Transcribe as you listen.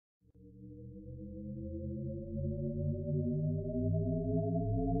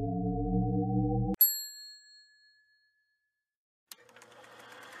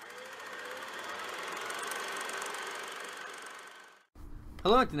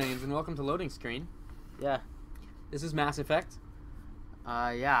Hello, Antoninians, and welcome to Loading Screen. Yeah. This is Mass Effect.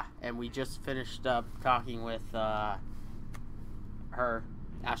 Yeah, and we just finished up talking with, her.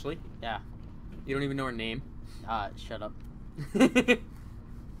 Ashley. Yeah. You don't even know her name. Shut up.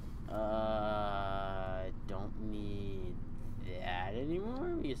 Don't need that anymore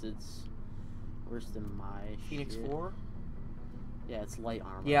because it's worse than my Phoenix shit. 4? Yeah, it's light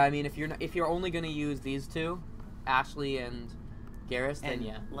armor. Yeah, I mean, if you're only gonna use these two, Ashley and Garrus, then And,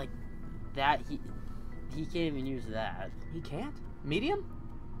 yeah. like, that, he can't even use that. He can't? Medium?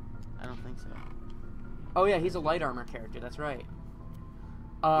 I don't think so. Oh yeah, he's a light armor character, that's right.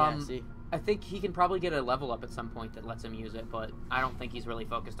 Yeah, see? I think he can probably get a level up at some point that lets him use it, but I don't think he's really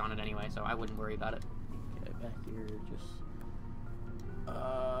focused on it anyway, so I wouldn't worry about it. Okay, back here, just... No.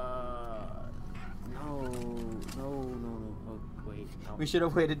 Oh, wait, no. We should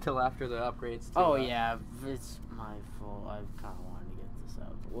have waited till after the upgrades. Oh, yeah, it's my fault. I kind of wanted to get this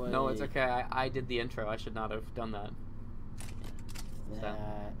out of the way. No, it's okay. I did the intro. I should not have done that.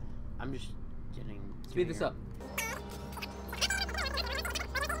 That... I'm just getting... Speed this up.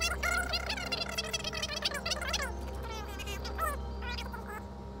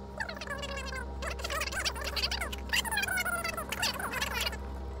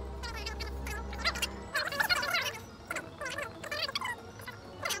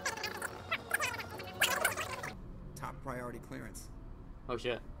 Priority clearance. Oh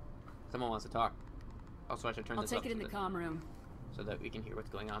shit. Someone wants to talk. Also, I should turn I'll this take up it in the comm room. so that we can hear what's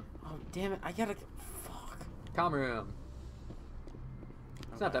going on. Oh, damn it. I gotta... Fuck. Comm room.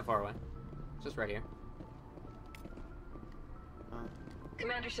 It's not that far away. It's just right here.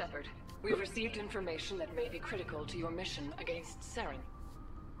 Commander Shepard, we've received information that may be critical to your mission against Saren.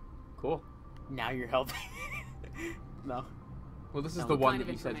 Cool. Now you're helping. No. Well, this is No, the what one kind that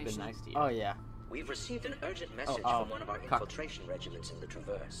of you said's been information? nice to you. Oh, yeah. We've received an urgent message oh. from one of our infiltration regiments in the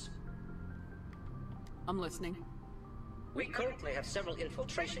Traverse. I'm listening. We currently have several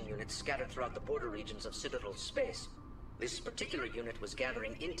infiltration units scattered throughout the border regions of Citadel space. This particular unit was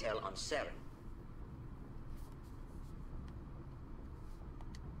gathering intel on Saren.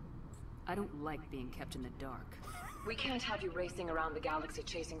 I don't like being kept in the dark. We can't have you racing around the galaxy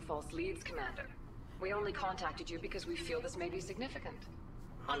chasing false leads, Commander. We only contacted you because we feel this may be significant.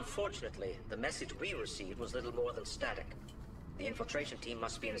 Unfortunately, the message we received was little more than static. The infiltration team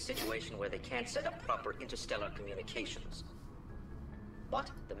must be in a situation where they can't set up proper interstellar communications.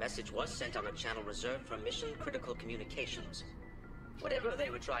 But the message was sent on a channel reserved for mission-critical communications. Whatever they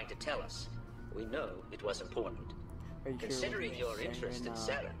were trying to tell us, we know it was important. Are you Considering sure your interest in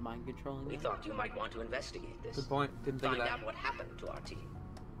Saren, mind controlling we that? thought you might want to investigate this. Good point. Didn't think of Find that. out what happened to our team.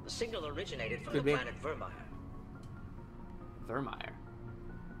 The signal originated from Could the be. planet Vermeer. Vermeer.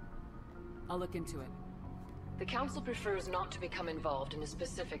 I'll look into it. The Council prefers not to become involved in the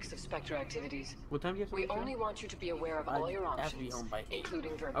specifics of Spectre activities. What time do you have to We leave today? only want you to be aware of all your I have options, to be home by 8.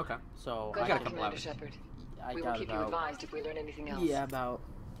 including Vermeer. Okay. So, Good I got a luck, couple Commander hours. Shepard. I We will got keep you about... advised if we learn anything else. Yeah, about...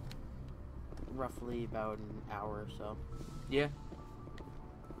 Roughly about an hour or so. Yeah.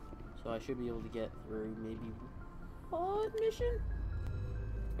 So I should be able to get through maybe one mission?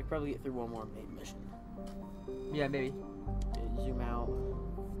 I could probably get through one more main mission. Yeah, maybe. Okay, zoom out.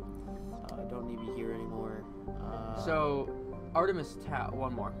 Don't need to be here anymore. So, Artemis Tau.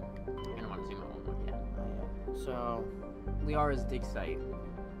 One more. You're gonna want to zoom out one more. Yeah. yeah. So, Liara's dig site.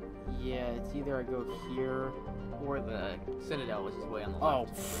 yeah, it's either I go here... Or the Citadel, which is way on the Oh.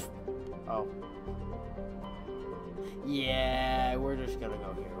 left. Oh. Yeah, we're just gonna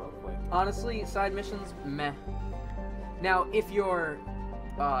go here real quick. Honestly, side missions, meh. Now, if your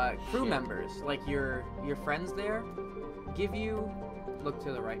crew Shit. members, like your friends there, give you... Look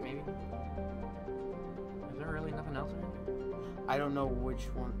to the right, maybe? Is there really nothing else around here? I don't know which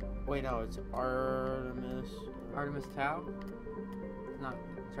one. Wait, no, it's Artemis. Artemis Tau? No,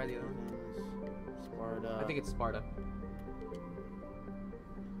 try the other one. Sparta. I think it's Sparta.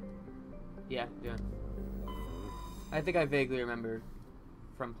 Yeah. I think I vaguely remember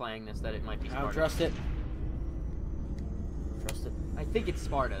from playing this that it might be I Sparta. don't trust it. Trust it. I think it's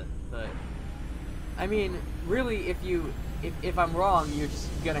Sparta, but I mean, really, if I'm wrong, you're just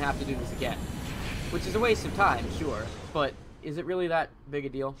gonna have to do this again, which is a waste of time, sure. But is it really that big a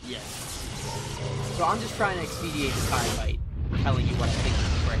deal? Yes. So I'm just trying to expedite the time by telling you what I think is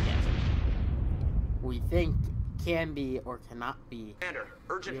the correct answer. We think can be or cannot be. Commander,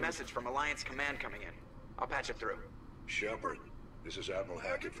 urgent message from Alliance Command coming in. I'll patch it through. Shepard, this is Admiral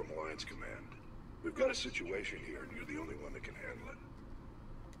Hackett from Alliance Command. We've got a situation here, and you're the only one that can handle it.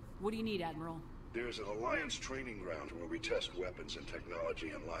 What do you need, Admiral? There's an Alliance training ground where we test weapons and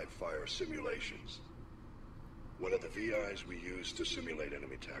technology in live fire simulations. One of the VIs we use to simulate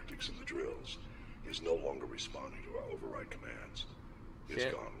enemy tactics in the drills is no longer responding to our override commands. It's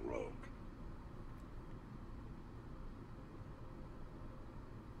Shit. gone rogue.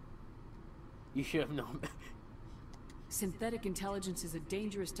 You should have known. Synthetic intelligence is a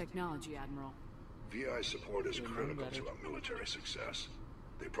dangerous technology, Admiral. VI support is You know critical better. to our military success.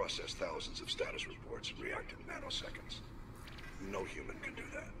 They process thousands of status reports and react in nanoseconds. No human can do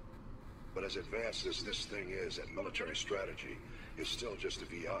that. But as advanced as this thing is at military strategy, it's still just a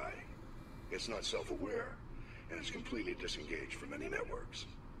VI. It's not self-aware, and it's completely disengaged from any networks.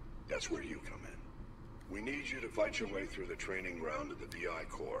 That's where you come in. We need you to fight your way through the training ground of the VI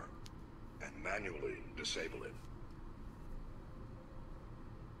core, and manually disable it.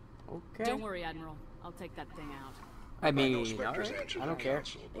 Okay. Don't worry, Admiral. I'll take that thing out. I know mean, Spectre's alright. answered I the don't care.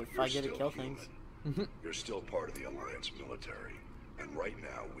 council, but If you're I get to still kill human. things. You're still part of the Alliance military, and right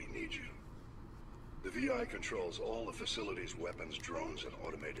now we need you. The VI controls all the facility's weapons, drones, and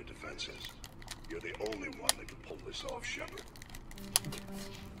automated defenses. You're the only one that can pull this off, Shepard.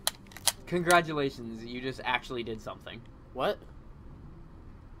 Congratulations, you just actually did something. What?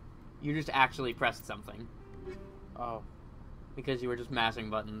 You just actually pressed something. Oh, Because you were just mashing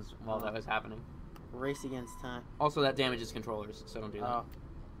buttons while that was happening. race against time. Also, that damages controllers, so don't do that. Oh.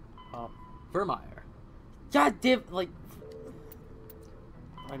 Oh. Vermeer. God damn, like...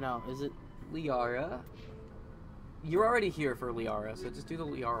 I know, is it? Liara. You're already here for Liara, so just do the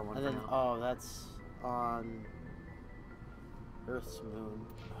Liara one And for then, now. oh, that's on Earth's moon.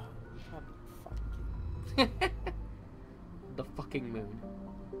 You can't be fucking... The fucking moon.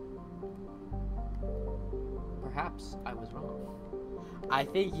 Perhaps I was wrong. I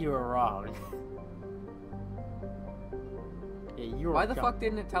think you were wrong. Yeah, you were Why the fuck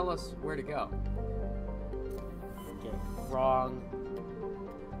didn't it tell us where to go? Okay, wrong.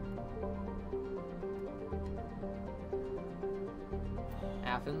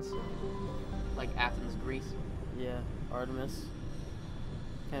 Athens? Like Athens, Greece? Yeah, Artemis.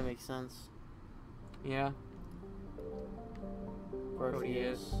 Kinda makes sense. Yeah.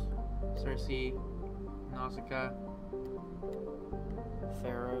 Proteus. Circe. Nausicaa.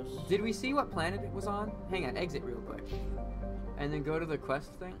 Pharaohs. Did we see what planet it was on? Hang on, exit real quick. And then go to the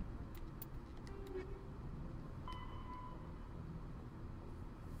quest thing?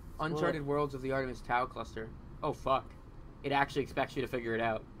 Uncharted Worlds of the Artemis Tau Cluster. Oh, fuck. It actually expects you to figure it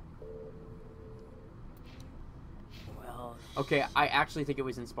out. Well... Okay, I actually think it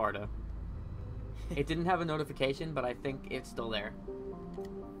was in Sparta. It didn't have a notification, but I think it's still there.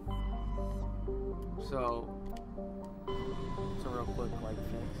 So, It's a real quick, like,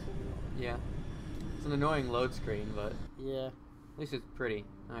 fix. yeah. It's an annoying load screen, but Yeah. at least it's pretty.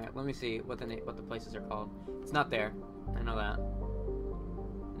 Alright, let me see what the places are called. It's not there. I know that.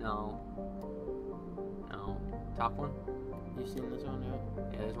 No. No. Top one? You seen this one yet?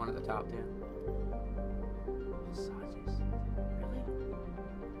 Yeah, there's one at the top, too. Massages. Really?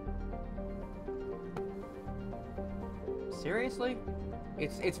 Seriously?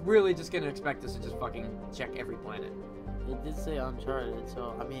 It's really just gonna expect us to just fucking check every planet. It did say Uncharted,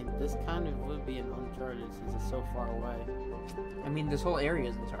 so, I mean, this kind of would be an Uncharted since it's so far away. I mean, this whole area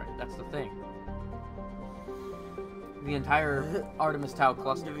is Uncharted. That's the thing. The entire Artemis Tau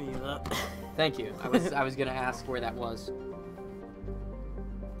cluster. Giving you that. Thank you. I was gonna ask where that was.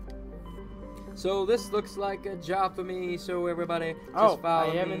 So this looks like a job for me. So everybody, just Oh,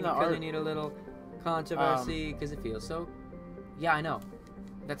 follow I am me in the because I art. need a little controversy because it feels so. Yeah, I know.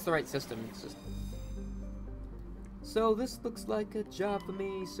 That's the right system. It's just. So this looks like a job for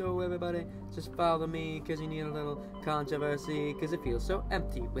me. So everybody, just follow me because you need a little controversy because it feels so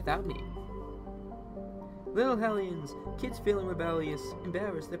empty without me. Little hellions, kids feeling rebellious,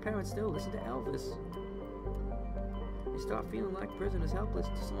 embarrassed, their parents still listen to Elvis. They start feeling like prisoners, helpless,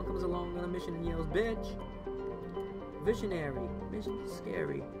 till someone comes along on a mission and yells, "Bitch!" Visionary, mission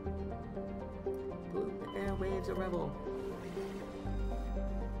scary. Blue airwaves a rebel.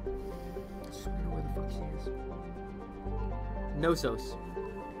 I just wanna know where the fuck she is. Knossos.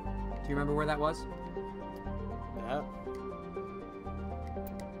 Do you remember where that was? Yeah.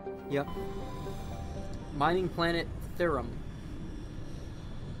 Yep. Mining planet Therum.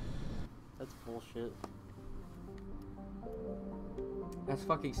 That's bullshit. That's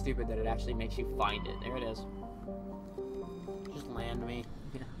fucking stupid that it actually makes you find it. There it is. Just land me.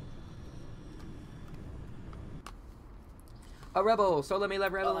 Yeah. A rebel, so let me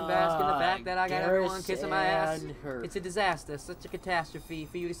revel and bask in the fact that I got everyone kissing my ass. and her. It's a disaster, such a catastrophe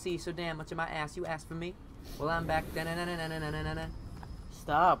for you to see so damn much of my ass. You asked for me. Well, I'm back. Da-na-na-na-na-na-na-na.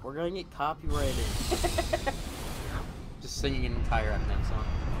 Stop, we're gonna get copyrighted. Just singing an entire Eminem song.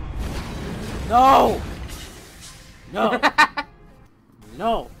 No! No.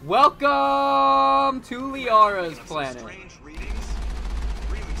 No. Welcome to Liara's planet. Strange readings.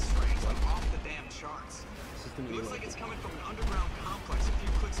 Really strange, like off the damn charts. This is gonna It be looks like like it's coming from an underground complex a few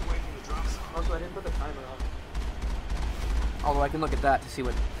clicks away from the drop zone. Also, I didn't put the timer on. Although I can look at that to see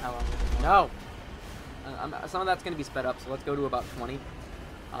how long it is. No. Some of that's going to be sped up, so let's go to about 20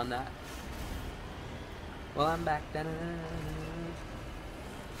 on that. Well, I'm back. I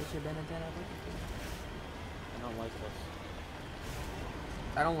don't like this.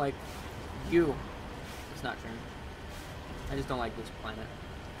 I don't like you. It's not true. I just don't like this planet.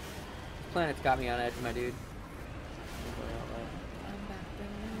 This planet's got me on edge, my dude.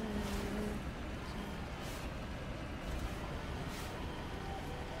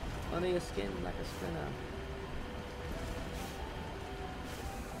 Under your skin like a spinner.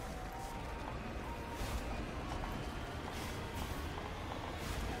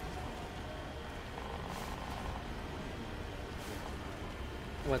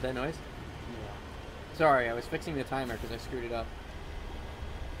 What, that noise? Yeah. Sorry, I was fixing the timer because I screwed it up.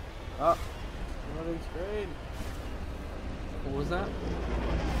 Oh. Loading screen. What was that?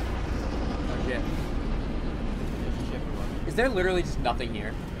 Oh shit. There's a ship above. Is there literally just nothing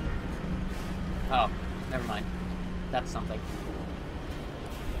here? Oh, never mind. That's something.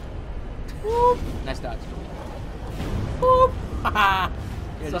 Whoop! Nice dodge. Whoop! Haha!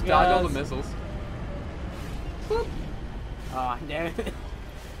 Yeah, just dodge all the missiles. Whoop! Ah, damn it.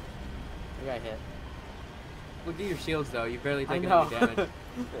 I got hit. Look at your shields though, you've barely I taken know. any damage.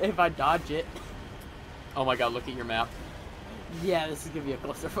 If I dodge it. Oh my god, look at your map. Yeah, this is gonna be a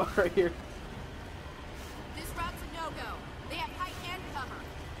clusterfuck right here. This route's a no-go. They have height and cover.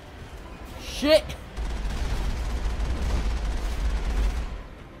 Shit!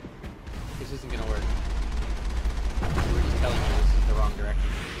 This isn't gonna work. We're just telling you this is the wrong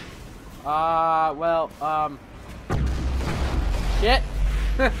direction. Shit!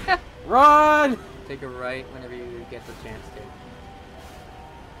 Run! Take a right whenever you get the chance to.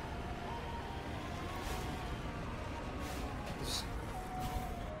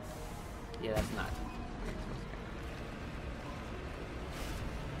 Yeah, that's not.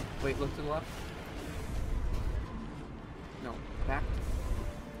 Wait, look to the left. No, back.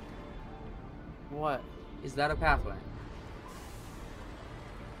 What? Is that a pathway?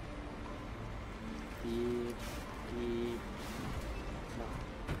 No.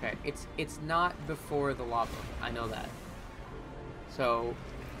 Okay, it's not before the lava. I know that. So,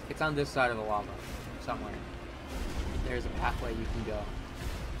 it's on this side of the lava, somewhere. There's a pathway you can go.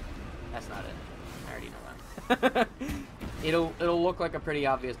 That's not it. I already know that. It'll look like a pretty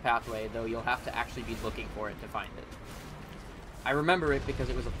obvious pathway, though you'll have to actually be looking for it to find it. I remember it because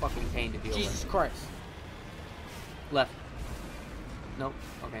it was a fucking pain to deal Jesus with. Christ. Left. Nope.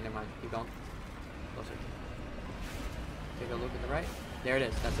 Okay, never mind. Keep going. Closer. Take a look at the right. There it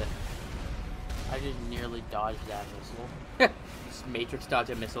is. That's it. I just nearly dodged that missile. Just Matrix dodge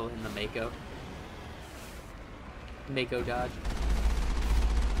a missile in the Mako. Mako dodge.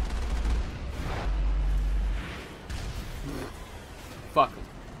 Fuck 'em.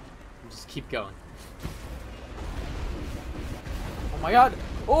 Just keep going. Oh my god!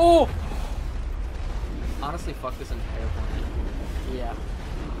 Oh! Honestly, fuck this entire planet. Yeah.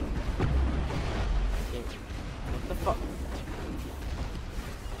 Okay. What the fuck?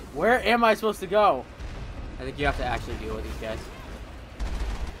 Where am I supposed to go? I think you have to actually deal with these guys.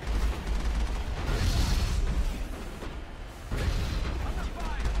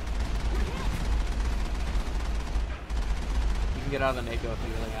 You can get out of the Mako if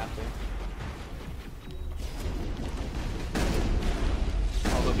you really have to.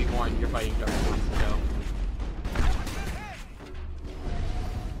 Although be warned, you're fighting Dark Forces, so.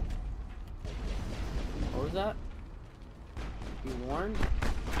 What was that? Be warned?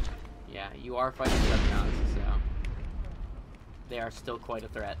 Yeah, you are fighting Juggernaut, so. They are still quite a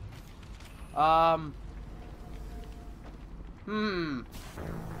threat. And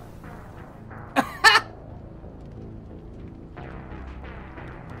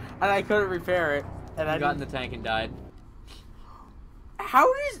I couldn't repair it. And You I got in didn't... the tank and died.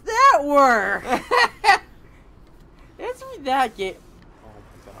 How does that work? Answer me that game. Oh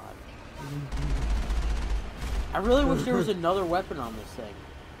my god. I really wish there was another weapon on this thing.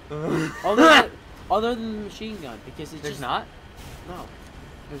 Other than the machine gun, because it's There's just... not? No.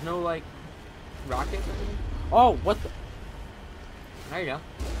 There's no, like, rockets or anything? Oh, what the... There you go.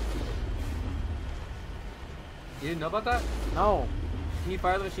 You didn't know about that? No. Can you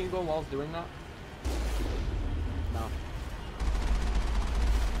fire the machine gun while it's doing that? No.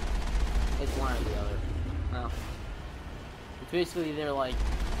 It's one or the other. No. It's basically they're like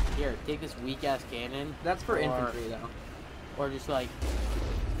here, take this weak ass cannon. That's for infantry, though. Or just like,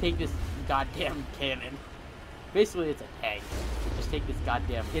 take this goddamn cannon. Basically, it's a tank. Just take this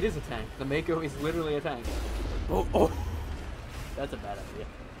goddamn. It is a tank. The Mako is literally a tank. Oh. That's a bad idea.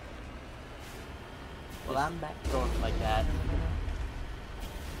 Well, Just I'm back. Going like that.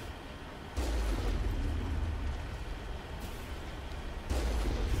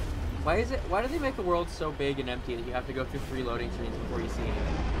 Why do they make the world so big and empty that you have to go through 3 loading screens before you see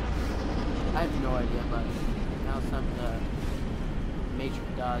anything? I have no idea, but now it's time to matrix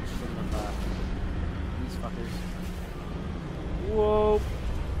dodge some of these fuckers. Whoa!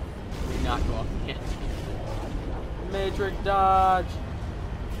 We knock you off the cannon. Matrix dodge!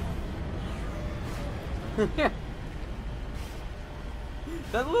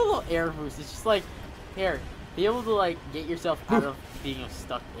 That little air boost is just like, here, be able to like get yourself out of being a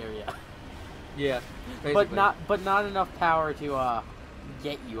stuck area. Yeah. But not enough power to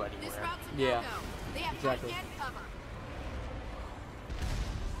get you This anywhere. route's a Yeah. no-go. They have Exactly. high and cover.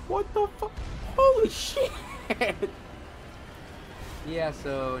 What the fuck? Holy shit! Yeah,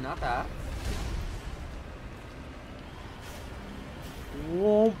 so not that.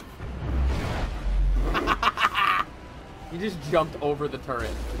 Whoop. You just jumped over the turret.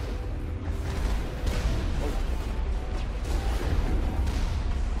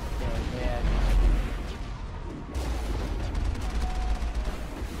 Okay, man.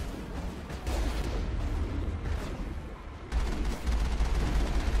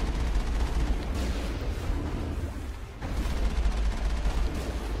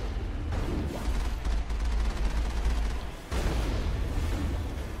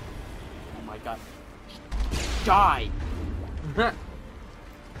 Oh my god. Die!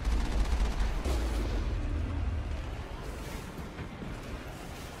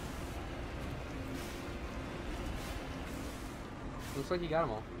 Looks like you got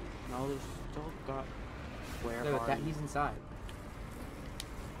them all. No, there's still got. Where No, are but you? he's inside.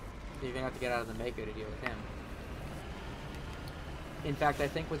 You're gonna have to get out of the Mako to deal with him. In fact, I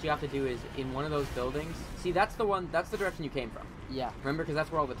think what you have to do is in one of those buildings. See, that's the one. That's the direction you came from. Yeah. Remember, because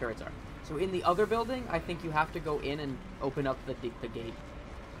that's where all the turrets are. So in the other building, I think you have to go in and open up the gate.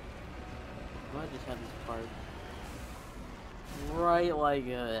 I might just have this part right like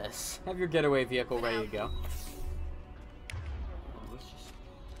this. Have your getaway vehicle ready to go. Let's just.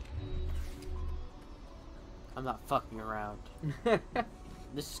 I'm not fucking around.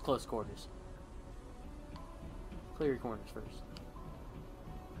 This is close quarters. Clear your corners first.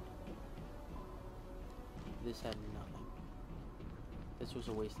 This had nothing. This was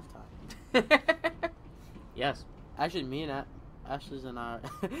a waste of time. Yes. Actually, me and Ashley's and I,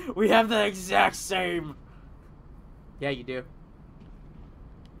 we have the exact same. Yeah, you do.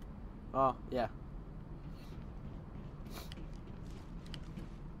 Oh yeah.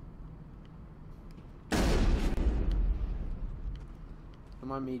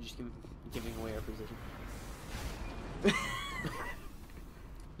 Come on, me just giving away our position.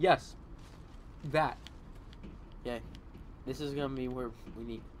 Yes. That. Yeah, this is gonna be where we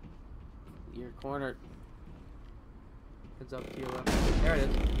need your corner. Heads up to your left. There it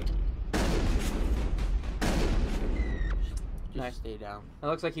is. Just Nice. stay down. It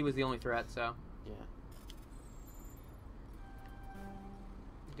looks like he was the only threat, so. Yeah.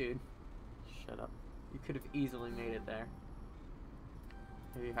 Dude, Shut up. you could have easily made it there.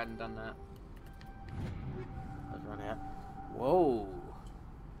 If you hadn't done that. Let's run out. Whoa.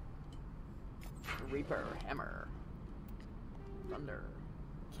 Reaper, Hammer. Thunder.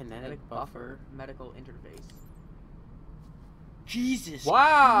 Kinetic buffer. Medical interface. Jesus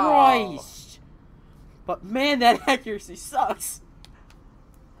Wow! Christ! But man, that accuracy sucks.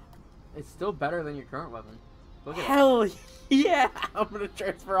 It's still better than your current weapon. Look at it. Hell yeah! I'm gonna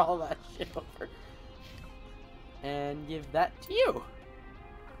transfer all that shit over. And give that to you.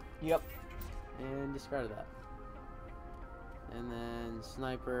 Yep. And discard that. And then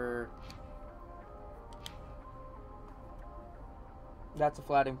sniper. That's a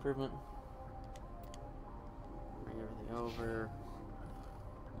flat improvement. Bring everything over.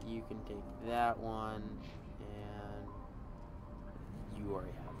 You can take that one, and you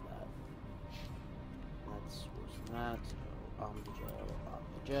already have that. That's worse than that. So on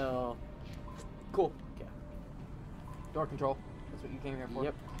the gel. Cool. Okay. Door control. That's what you came here for.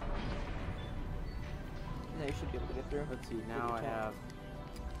 Yep. Now you should be able to get through. Let's see. Now I have.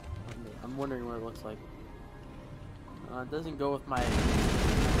 I'm wondering what it looks like. It doesn't go with my.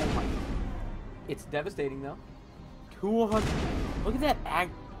 It's devastating though. 200. Look at that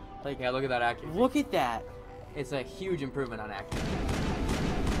Like, Yeah, look at that accuracy. look at that. It's a huge improvement on accuracy.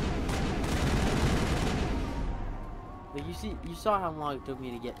 Like you saw how long it took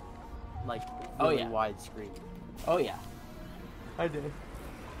me to get like Oh, really yeah. widescreen. Oh yeah. I did.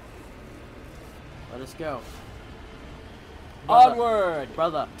 Let us go. Brother, Onward!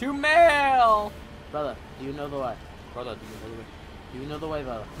 brother, To mail! brother. Do you know the way? Brother, do you know the way? Do you know the way,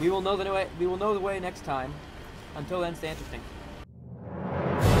 brother? We will know the way. We will know the way next time. Until then, stay interesting.